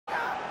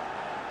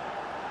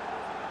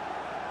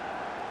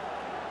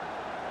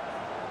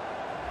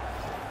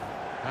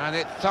And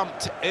it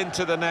thumped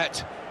into the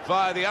net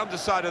via the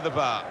underside of the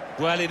bar.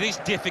 Well, it is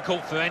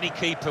difficult for any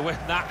keeper when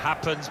that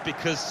happens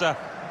because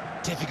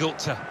difficult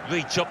to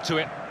reach up to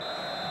it.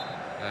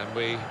 And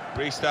we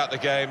restart the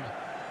game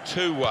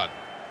 2-1.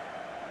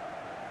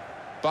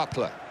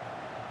 Butler.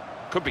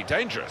 Could be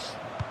dangerous.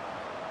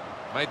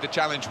 Made the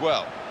challenge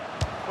well.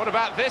 What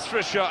about this for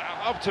a shot?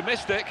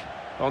 Optimistic.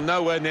 Well,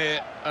 nowhere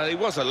near. He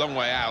was a long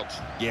way out.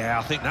 Yeah,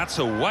 I think that's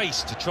a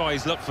waste to try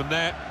his luck from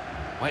there.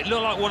 Well, it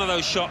looked like one of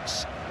those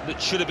shots that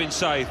should have been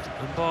saved.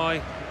 And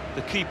by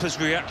the keeper's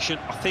reaction,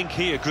 I think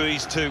he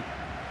agrees too.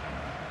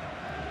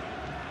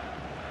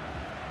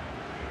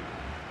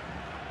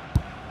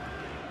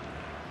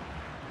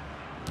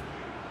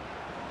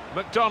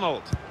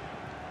 McDonald.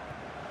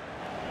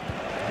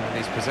 And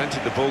he's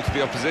presented the ball to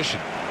the opposition.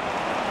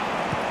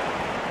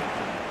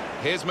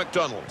 Here's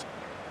McDonald.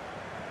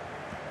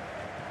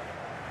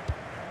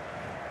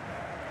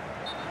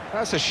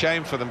 That's a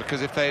shame for them,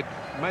 because if they'd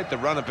made the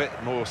run a bit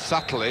more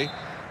subtly,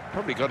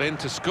 probably got in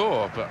to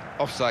score, but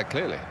offside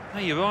clearly. No,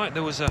 you're right,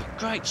 there was a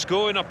great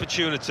scoring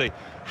opportunity.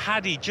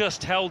 Had he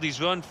just held his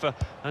run for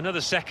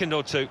another second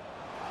or two.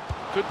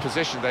 Good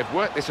position. They've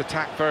worked this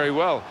attack very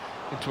well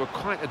into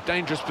quite a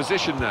dangerous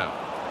position now.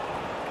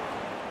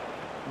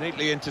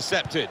 Neatly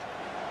intercepted.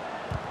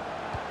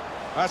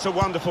 That's a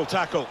wonderful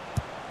tackle.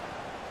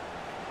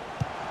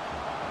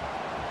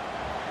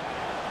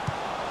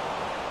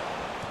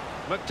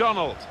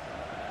 McDonald.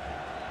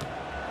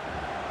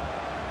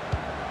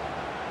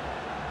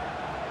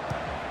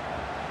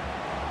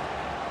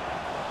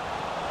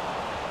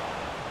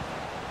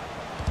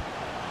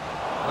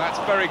 That's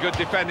very good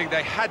defending.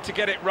 They had to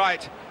get it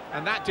right,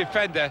 and that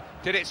defender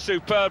did it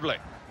superbly.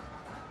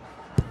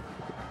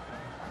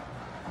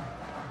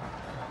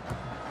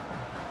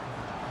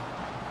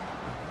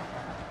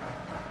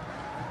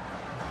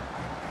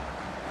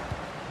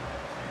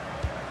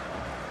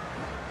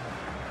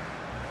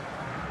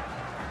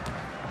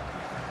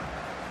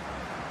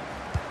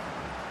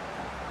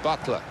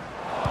 Butler.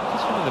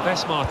 He's one of the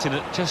best, Martin,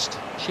 at just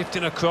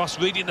shifting across,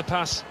 reading the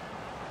pass.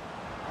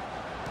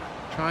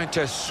 Trying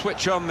to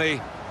switch on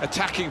the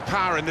attacking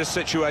power in this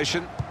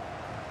situation.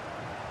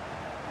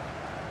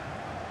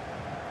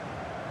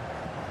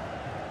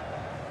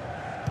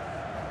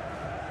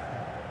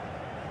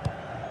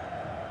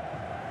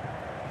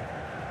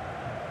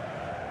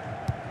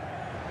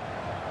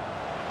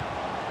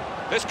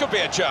 This could be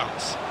a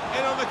chance.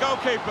 In on the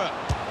goalkeeper.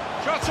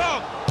 Shot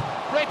on.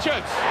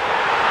 Richards.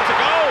 It's a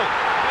goal.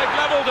 They've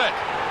levelled it.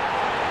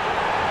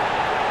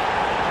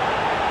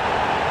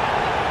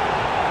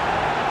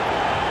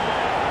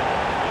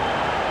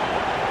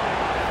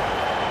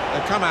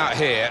 They've come out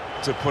here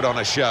to put on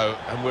a show,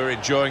 and we're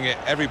enjoying it.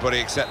 Everybody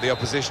except the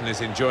opposition is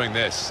enjoying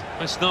this.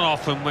 It's not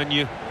often when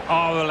you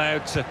are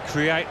allowed to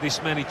create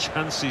this many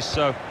chances,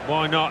 so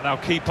why not? They'll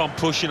keep on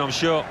pushing, I'm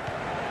sure.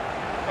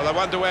 Well, I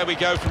wonder where we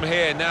go from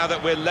here now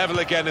that we're level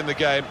again in the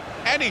game.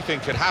 Anything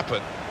could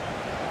happen.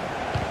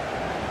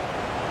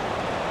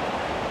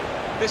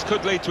 This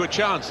could lead to a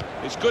chance.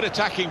 It's good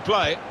attacking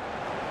play.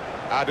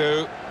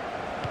 Adu.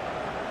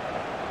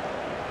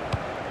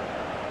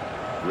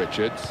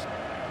 Richards.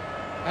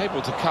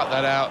 Able to cut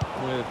that out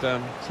with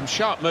some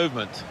sharp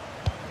movement.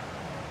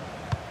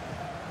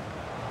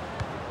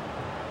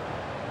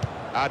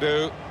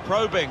 Adu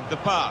probing the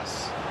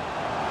pass.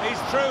 He's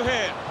through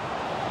here.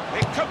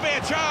 It could be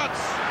a chance.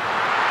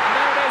 And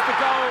there it is, the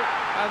goal,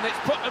 and it's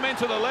put them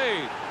into the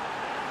lead.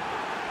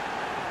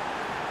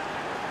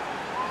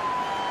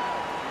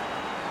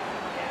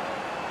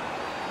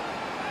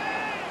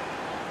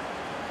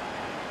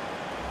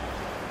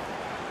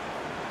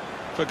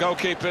 For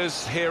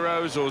goalkeepers,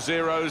 heroes or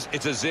zeros,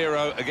 it's a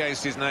 0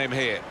 against his name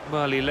here.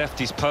 Well, he left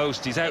his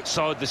post, he's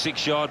outside the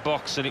 6-yard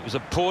box, and it was a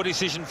poor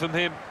decision from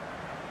him.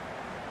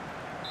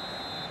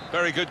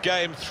 Very good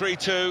game,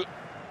 3-2.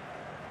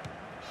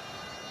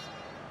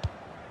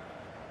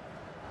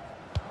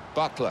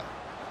 Butler.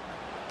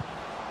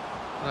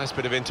 Nice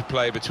bit of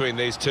interplay between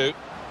these two.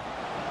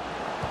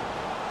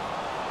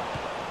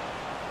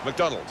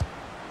 McDonald.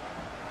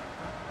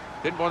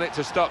 Didn't want it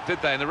to stop, did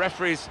they? And the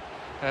referees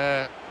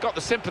got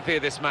the sympathy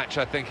of this match,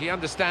 I think. He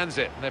understands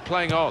it, and they're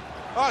playing on.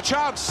 Oh,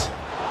 chance!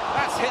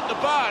 That's hit the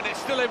bar, and it's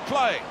still in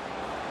play.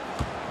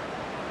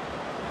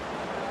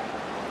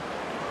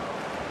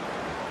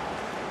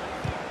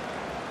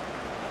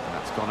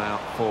 That's gone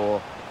out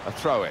for a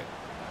throw-in.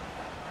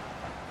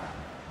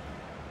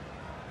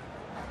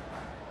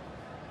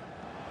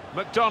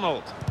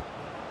 McDonald.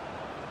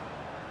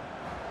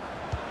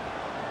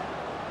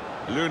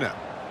 Luna.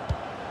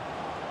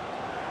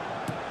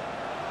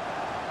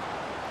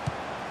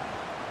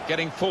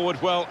 Getting forward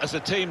well as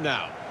a team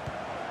now.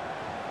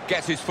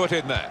 Gets his foot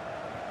in there.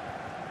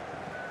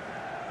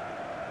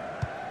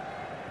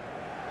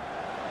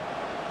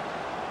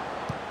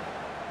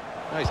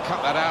 Oh, he's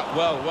cut that out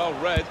well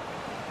read.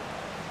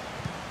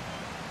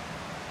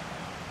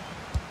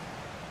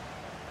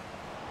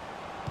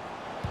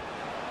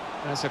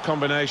 That's a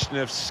combination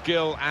of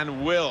skill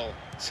and will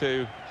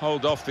to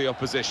hold off the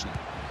opposition.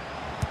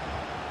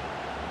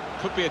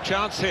 Could be a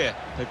chance here.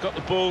 They've got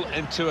the ball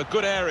into a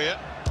good area.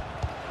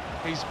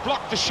 He's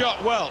blocked the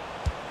shot well.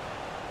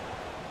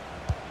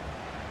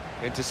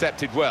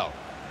 Intercepted well.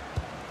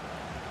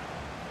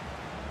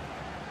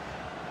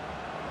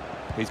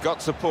 He's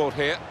got support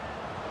here.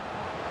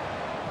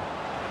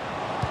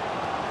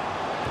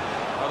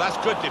 Oh, that's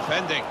good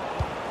defending.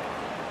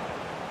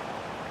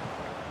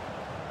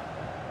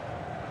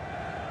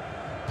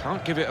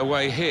 Can't give it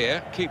away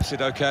here. Keeps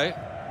it okay.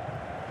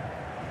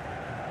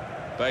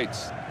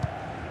 Bates.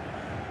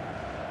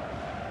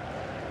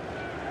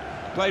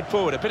 Played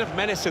forward, a bit of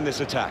menace in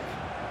this attack.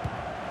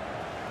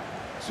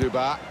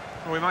 Zuba.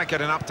 Well, we might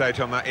get an update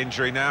on that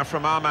injury now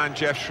from our man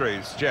Jeff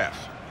Shreves.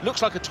 Jeff.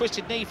 Looks like a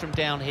twisted knee from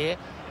down here,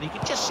 and you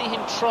can just see him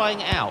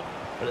trying out.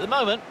 But at the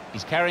moment,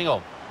 he's carrying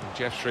on. And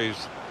Jeff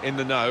Shreves in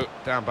the know,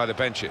 down by the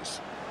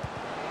benches.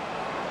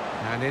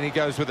 And in he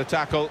goes with the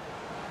tackle.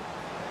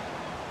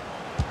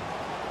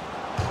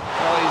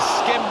 Well, he's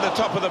skimmed the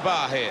top of the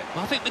bar here.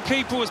 I think the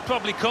keeper was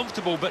probably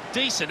comfortable, but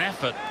decent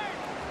effort.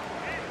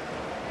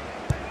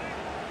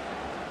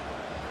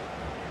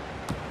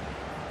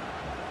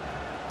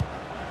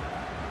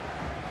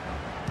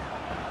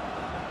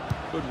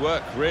 Good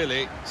work,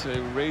 really,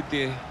 to read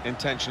the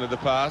intention of the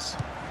pass.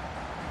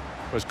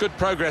 Was good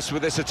progress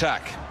with this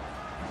attack.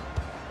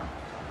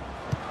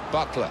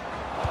 Butler.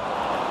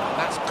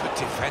 That's good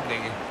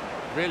defending.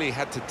 Really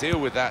had to deal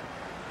with that.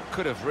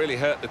 Could have really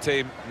hurt the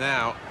team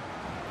now.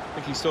 I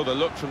think he saw the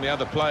look from the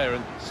other player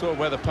and saw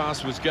where the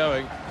pass was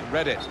going and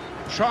read it.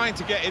 Trying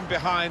to get in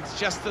behind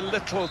just a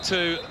little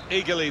too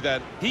eagerly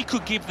then. He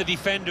could give the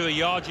defender a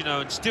yard, you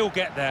know, and still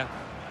get there.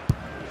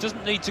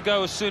 Doesn't need to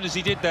go as soon as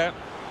he did there.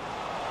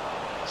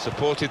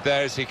 Supported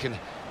there as he can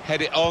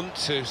head it on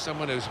to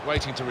someone who's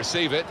waiting to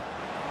receive it.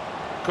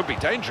 Could be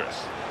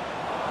dangerous.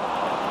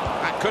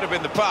 That could have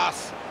been the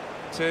pass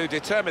to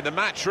determine the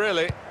match,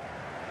 really.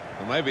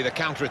 Well, maybe the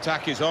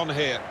counter-attack is on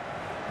here.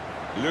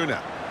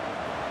 Luna.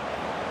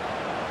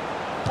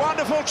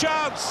 Wonderful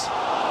chance!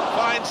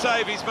 Fine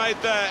save he's made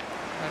there.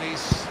 And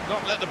he's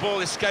not let the ball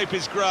escape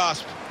his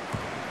grasp.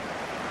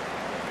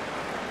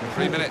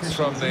 3 minutes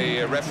from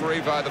the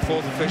referee via the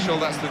fourth official.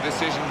 That's the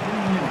decision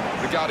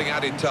regarding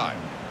added time.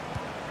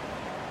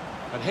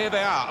 And here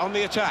they are on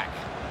the attack.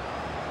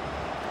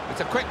 It's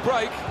a quick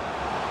break.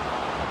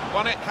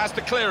 Bonnet has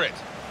to clear it.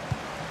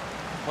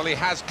 Well, he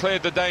has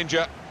cleared the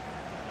danger.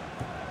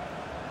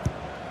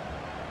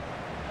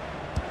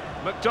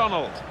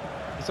 McDonald.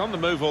 He's on the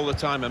move all the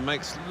time and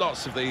makes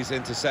lots of these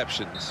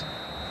interceptions.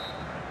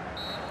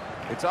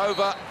 It's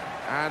over,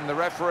 and the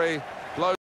referee blows.